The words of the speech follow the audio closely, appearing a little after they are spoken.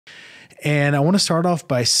And I want to start off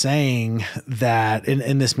by saying that,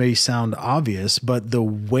 and this may sound obvious, but the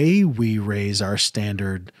way we raise our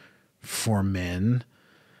standard for men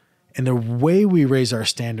and the way we raise our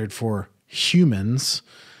standard for humans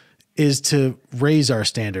is to raise our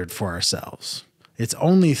standard for ourselves. It's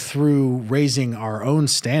only through raising our own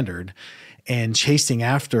standard and chasing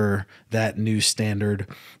after that new standard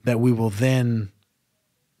that we will then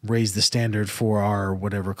raise the standard for our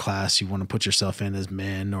whatever class you want to put yourself in as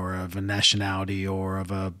men, or of a nationality, or of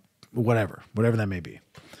a whatever that may be.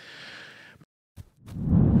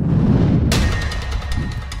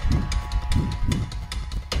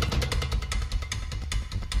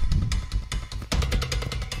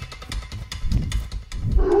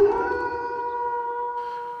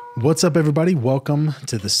 What's up, everybody? Welcome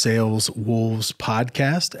to the Sales Wolves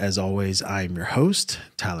podcast. As always, I am your host,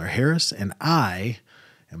 Tyler Harris, and I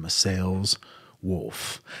am a sales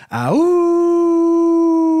wolf. Ow!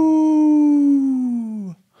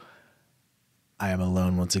 I am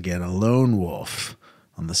alone once again, a lone wolf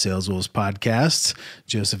on the Sales Wolves podcast.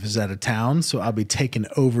 Joseph is out of town, so I'll be taking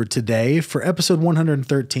over today for episode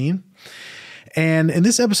 113. And in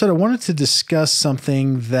this episode, I wanted to discuss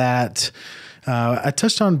something that I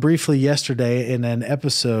touched on briefly yesterday in an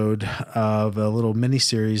episode of a little mini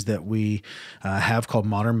series that we have called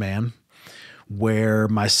Modern Man, where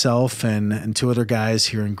myself and two other guys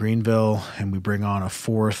here in Greenville, and we bring on a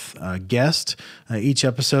fourth guest each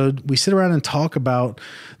episode. We sit around and talk about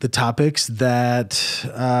the topics that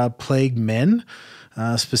plague men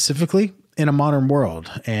specifically in a modern world.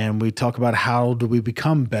 And we talk about how do we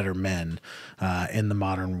become better men in the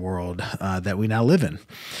modern world that we now live in.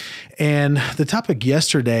 And the topic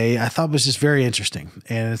yesterday I thought was just very interesting.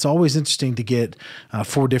 And it's always interesting to get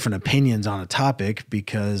four different opinions on a topic,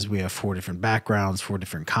 because we have four different backgrounds, four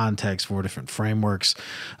different contexts, four different frameworks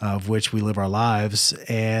of which we live our lives.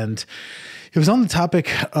 And it was on the topic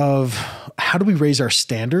of how do we raise our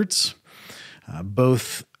standards,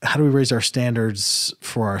 both how do we raise our standards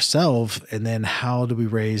for ourselves, and then how do we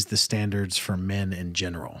raise the standards for men in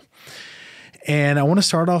general. And I want to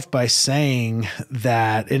start off by saying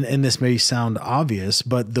that, and this may sound obvious,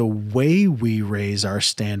 but the way we raise our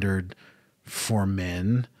standard for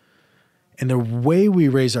men and the way we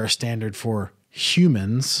raise our standard for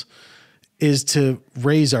humans is to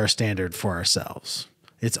raise our standard for ourselves.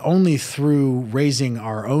 It's only through raising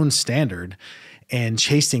our own standard and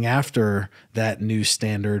chasing after that new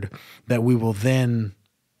standard that we will then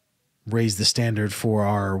raise the standard for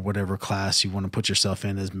our whatever class you want to put yourself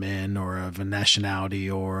in as men, or of a nationality,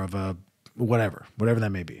 or of a whatever that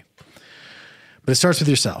may be. But it starts with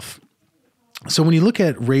yourself. So when you look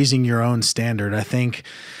at raising your own standard, I think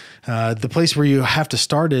the place where you have to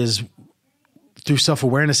start is through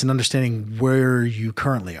self-awareness and understanding where you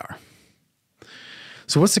currently are.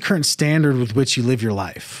 So what's the current standard with which you live your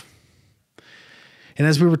life? And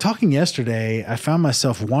as we were talking yesterday, I found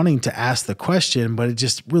myself wanting to ask the question, but it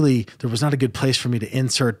just really, there was not a good place for me to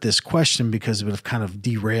insert this question because it would have kind of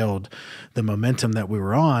derailed the momentum that we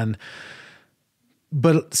were on.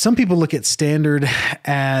 But some people look at standard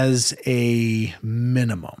as a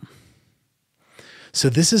minimum. So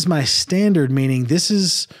this is my standard, meaning this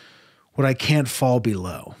is what I can't fall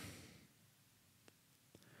below.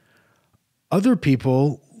 Other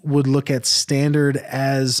people would look at standard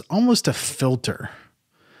as almost a filter.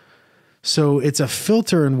 So it's a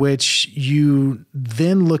filter in which you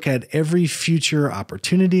then look at every future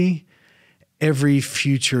opportunity, every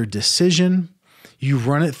future decision. You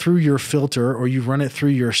run it through your filter, or you run it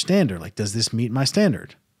through your standard. Like, does this meet my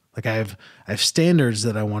standard? Like I have standards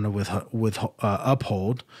that I want to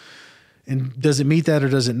uphold, and does it meet that or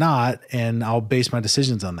does it not? And I'll base my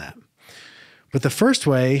decisions on that. But the first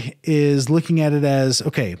way is looking at it as,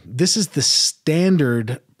 okay, this is the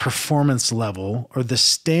standard performance level, or the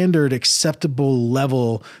standard acceptable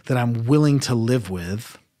level that I'm willing to live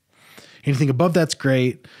with. Anything above that's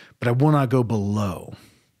great, but I will not go below.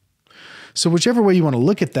 So whichever way you want to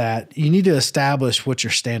look at that, you need to establish what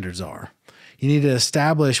your standards are. You need to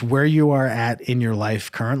establish where you are at in your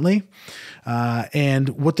life currently, and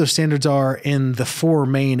what those standards are in the four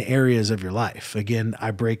main areas of your life. Again, I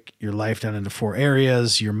break your life down into four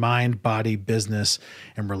areas: your mind, body, business,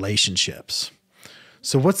 and relationships.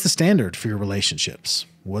 So what's the standard for your relationships?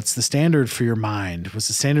 What's the standard for your mind? What's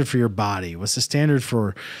the standard for your body? What's the standard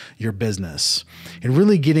for your business? And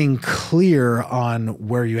really getting clear on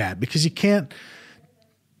where you're at, because you can't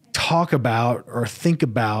talk about or think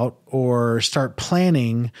about or start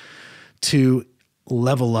planning to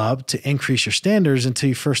level up, to increase your standards, until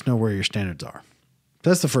you first know where your standards are.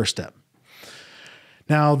 That's the first step.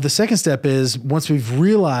 Now, the second step is, once we've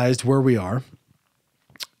realized where we are,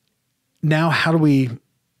 now how do we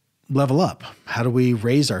level up? How do we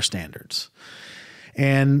raise our standards?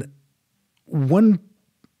 And one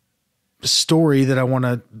story that I want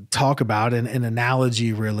to talk about, an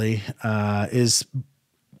analogy really, is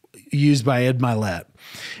used by Ed Milet.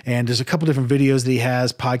 And there's a couple different videos that he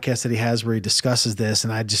has, podcasts that he has where he discusses this.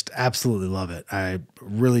 And I just absolutely love it. I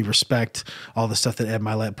really respect all the stuff that Ed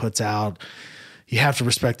Milet puts out. You have to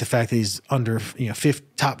respect the fact that he's under,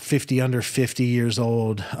 top 50, under 50 years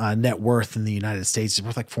old, net worth in the United States. He's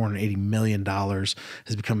worth like $480 million, has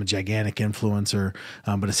become a gigantic influencer,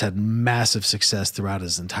 but has had massive success throughout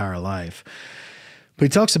his entire life. But he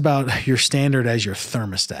talks about your standard as your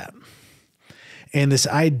thermostat. And this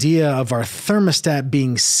idea of our thermostat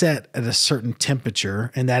being set at a certain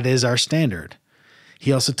temperature, and that is our standard.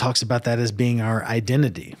 He also talks about that as being our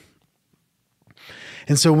identity.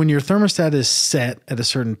 And so when your thermostat is set at a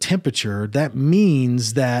certain temperature, that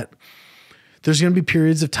means that there's going to be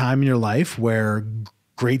periods of time in your life where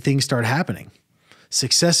great things start happening.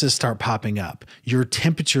 Successes start popping up. Your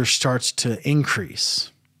temperature starts to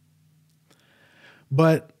increase.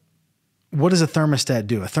 But what does a thermostat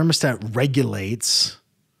do? A thermostat regulates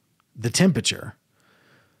the temperature.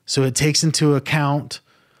 So it takes into account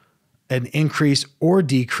an increase or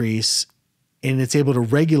decrease, and it's able to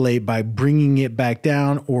regulate by bringing it back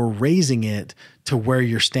down or raising it to where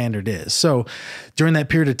your standard is. So during that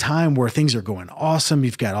period of time where things are going awesome,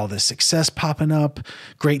 you've got all this success popping up,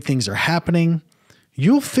 great things are happening,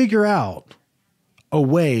 you'll figure out a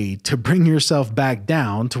way to bring yourself back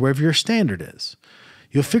down to wherever your standard is.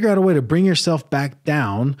 You'll figure out a way to bring yourself back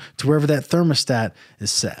down to wherever that thermostat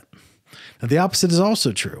is set. Now, the opposite is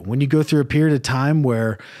also true. When you go through a period of time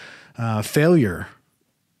where failure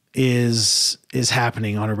is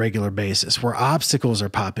happening on a regular basis, where obstacles are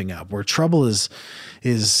popping up, where trouble is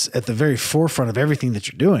at the very forefront of everything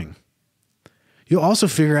that you're doing, you'll also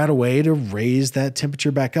figure out a way to raise that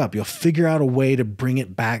temperature back up. You'll figure out a way to bring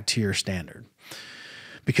it back to your standard,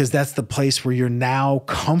 because that's the place where you're now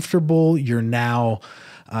comfortable. You're now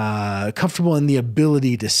comfortable in the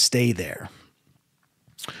ability to stay there.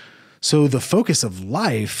 So the focus of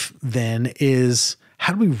life then is,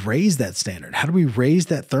 how do we raise that standard? How do we raise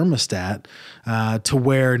that thermostat to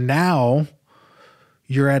where now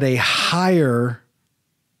you're at a higher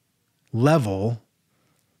level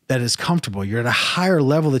that is comfortable? You're at a higher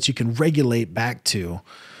level that you can regulate back to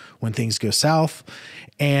when things go south.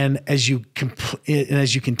 And as you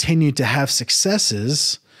continue to have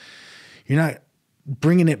successes, you're not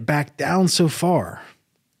bringing it back down so far.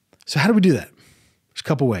 So how do we do that? There's a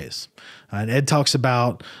couple ways. And Ed talks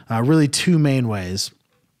about really two main ways.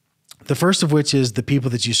 The first of which is the people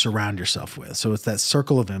that you surround yourself with. So it's that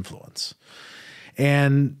circle of influence.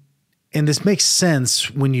 And this makes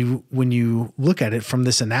sense when you look at it from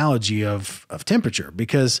this analogy of temperature,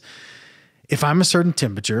 because if I'm a certain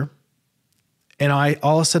temperature and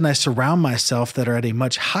all of a sudden I surround myself that are at a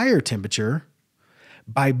much higher temperature,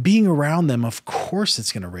 by being around them, of course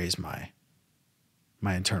it's going to raise my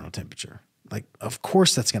internal temperature. Like, of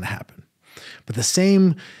course that's going to happen. But the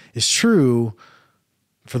same is true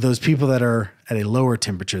for those people that are at a lower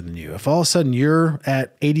temperature than you. If all of a sudden you're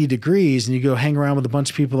at 80 degrees and you go hang around with a bunch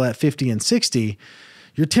of people at 50 and 60,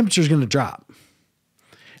 your temperature is going to drop.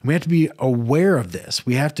 And we have to be aware of this.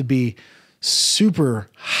 We have to be super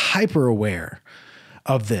hyper aware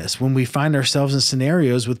of this when we find ourselves in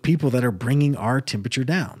scenarios with people that are bringing our temperature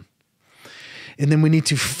down. And then we need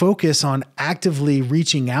to focus on actively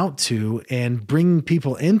reaching out to and bringing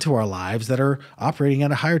people into our lives that are operating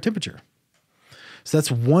at a higher temperature. So that's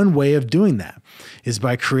one way of doing that, is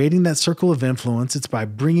by creating that circle of influence. It's by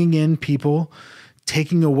bringing in people,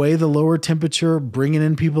 taking away the lower temperature, bringing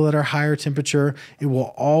in people that are higher temperature. It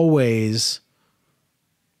will always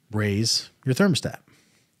raise your thermostat,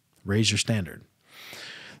 raise your standard.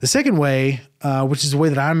 The second way, which is the way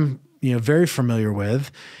that I'm very familiar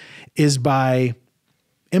with, is by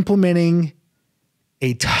implementing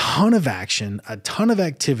a ton of action, a ton of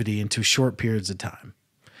activity into short periods of time,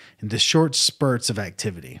 into short spurts of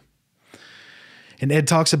activity. And Ed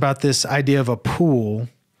talks about this idea of a pool,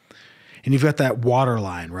 and you've got that water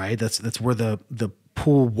line, right? That's where the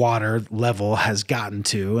pool water level has gotten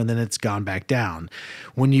to, and then it's gone back down.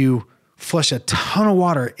 When you flush a ton of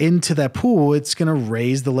water into that pool, it's going to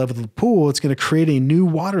raise the level of the pool. It's going to create a new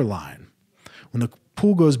water line. When the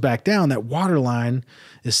pool goes back down, that water line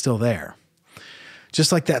is still there.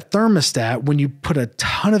 Just like that thermostat, when you put a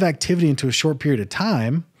ton of activity into a short period of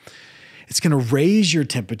time, it's going to raise your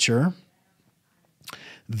temperature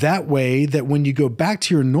that way that when you go back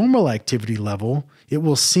to your normal activity level, it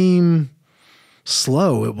will seem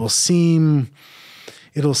slow. It will seem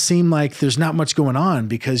it'll seem like there's not much going on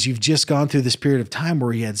because you've just gone through this period of time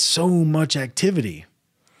where you had so much activity.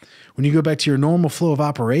 When you go back to your normal flow of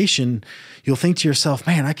operation, you'll think to yourself,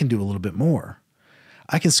 man, I can do a little bit more.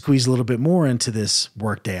 I can squeeze a little bit more into this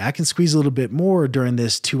workday. I can squeeze a little bit more during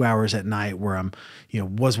this 2 hours at night where I'm,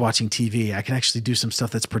 was watching TV. I can actually do some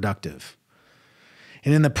stuff that's productive.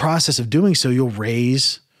 And in the process of doing so, you'll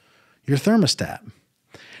raise your thermostat.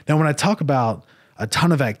 Now, when I talk about a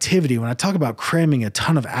ton of activity, when I talk about cramming a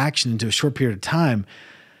ton of action into a short period of time,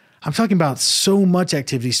 I'm talking about so much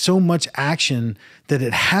activity, so much action that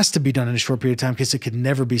it has to be done in a short period of time because it could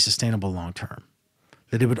never be sustainable long term.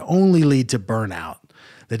 That it would only lead to burnout.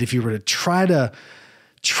 That if you were to try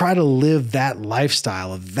to live that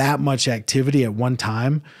lifestyle of that much activity at one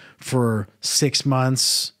time for 6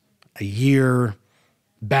 months, a year,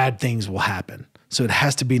 bad things will happen. So it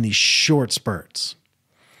has to be in these short spurts.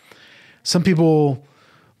 Some people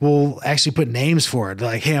will actually put names for it. They're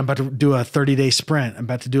like, hey, I'm about to do a 30-day sprint. I'm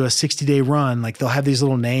about to do a 60-day run. Like they'll have these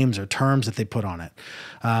little names or terms that they put on it,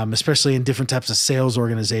 especially in different types of sales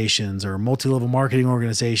organizations or multi-level marketing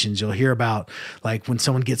organizations. You'll hear about like when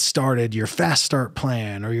someone gets started, your fast start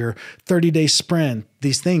plan or your 30-day sprint,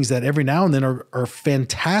 these things that every now and then are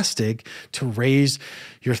fantastic to raise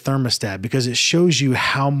your thermostat because it shows you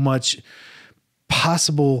how much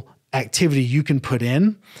possible activity you can put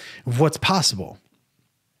in, what's possible.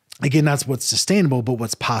 Again, not what's sustainable, but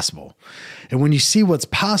what's possible. And when you see what's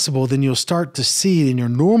possible, then you'll start to see in your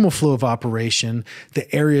normal flow of operation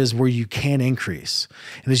the areas where you can increase.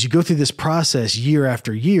 And as you go through this process year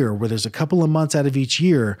after year, where there's a couple of months out of each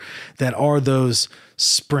year that are those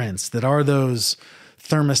sprints, that are those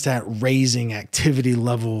thermostat raising activity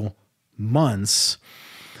level months,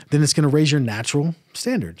 then it's going to raise your natural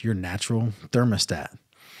standard, your natural thermostat.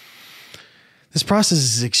 This process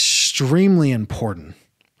is extremely important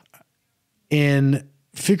in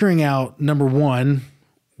figuring out, number one,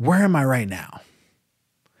 where am I right now?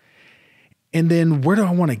 And then where do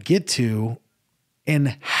I want to get to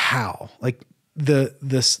and how? Like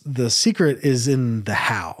the secret is in the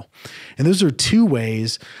how. And those are two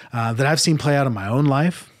ways that I've seen play out in my own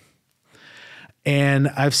life. And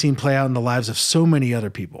I've seen play out in the lives of so many other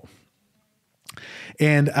people.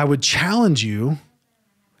 And I would challenge you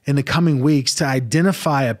in the coming weeks to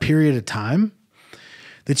identify a period of time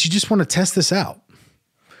that you just want to test this out.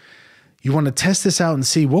 You want to test this out and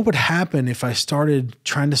see what would happen if I started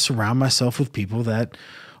trying to surround myself with people that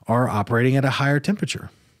are operating at a higher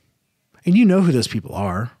temperature. And you know who those people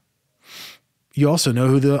are. You also know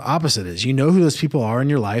who the opposite is. You know who those people are in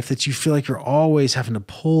your life that you feel like you're always having to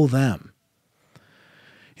pull them.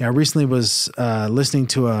 I recently was listening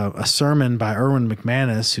to a sermon by Erwin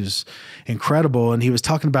McManus, who's incredible. And he was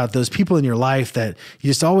talking about those people in your life that you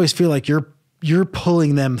just always feel like you're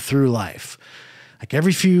pulling them through life. Like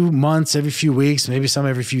every few months, every few weeks, maybe some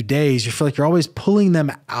every few days, you feel like you're always pulling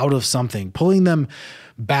them out of something, pulling them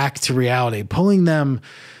back to reality, pulling them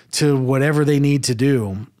to whatever they need to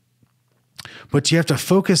do. But you have to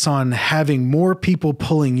focus on having more people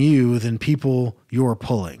pulling you than people you're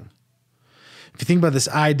pulling. If you think about this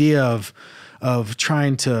idea of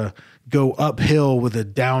trying to go uphill with a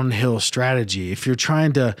downhill strategy, if you're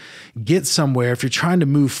trying to get somewhere, if you're trying to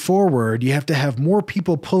move forward, you have to have more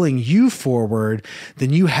people pulling you forward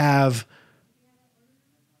than you have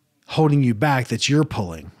holding you back that you're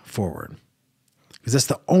pulling forward. Because that's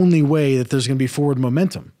the only way that there's going to be forward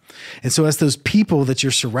momentum. And so as those people that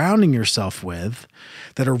you're surrounding yourself with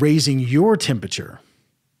that are raising your temperature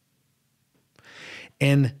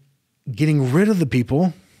and getting rid of the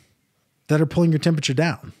people that are pulling your temperature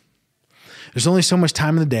down. There's only so much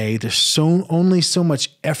time in the day. There's only so much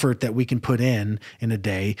effort that we can put in a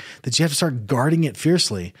day that you have to start guarding it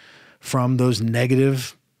fiercely from those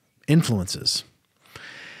negative influences.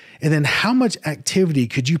 And then how much activity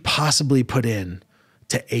could you possibly put in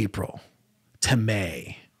to April, to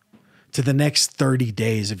May, to the next 30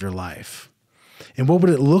 days of your life? And what would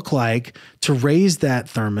it look like to raise that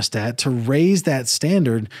thermostat, to raise that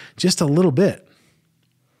standard just a little bit?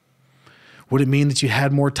 Would it mean that you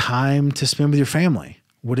had more time to spend with your family?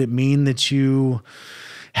 Would it mean that you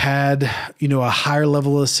had, a higher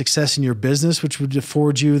level of success in your business, which would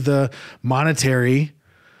afford you the monetary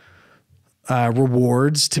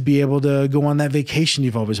rewards to be able to go on that vacation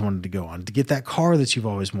you've always wanted to go on, to get that car that you've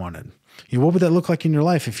always wanted? What would that look like in your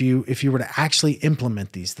life if you were to actually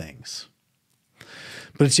implement these things?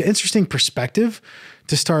 But it's an interesting perspective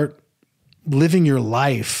to start living your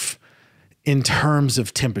life in terms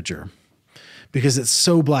of temperature, because it's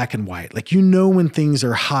so black and white. Like, when things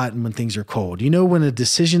are hot and when things are cold. When a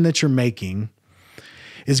decision that you're making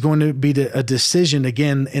is going to be a decision,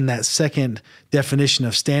 again, in that second definition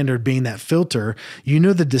of standard being that filter. You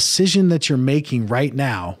know the decision that you're making right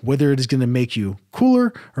now, whether it is going to make you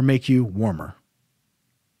cooler or make you warmer.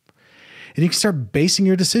 And you can start basing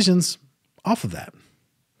your decisions off of that.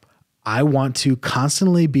 I want to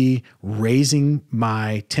constantly be raising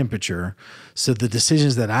my temperature. So the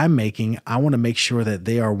decisions that I'm making, I want to make sure that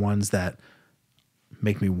they are ones that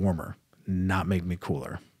make me warmer, not make me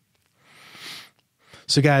cooler.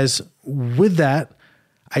 So guys, with that,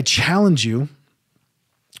 I challenge you,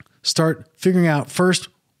 start figuring out first,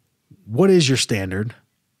 what is your standard?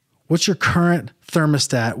 What's your current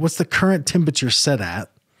thermostat? What's the current temperature set at?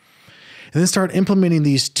 And then start implementing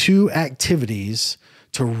these 2 activities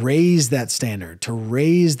to raise that standard, to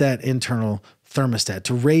raise that internal thermostat,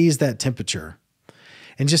 to raise that temperature,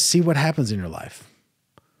 and just see what happens in your life.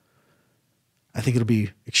 I think it'll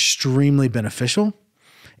be extremely beneficial,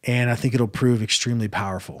 and I think it'll prove extremely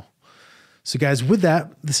powerful. So guys, with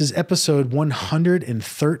that, this is episode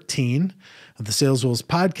 113 of the Sales Wolves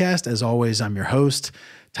podcast. As always, I'm your host,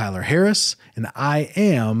 Tyler Harris, and I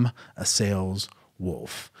am a sales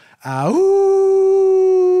wolf. Ahoo!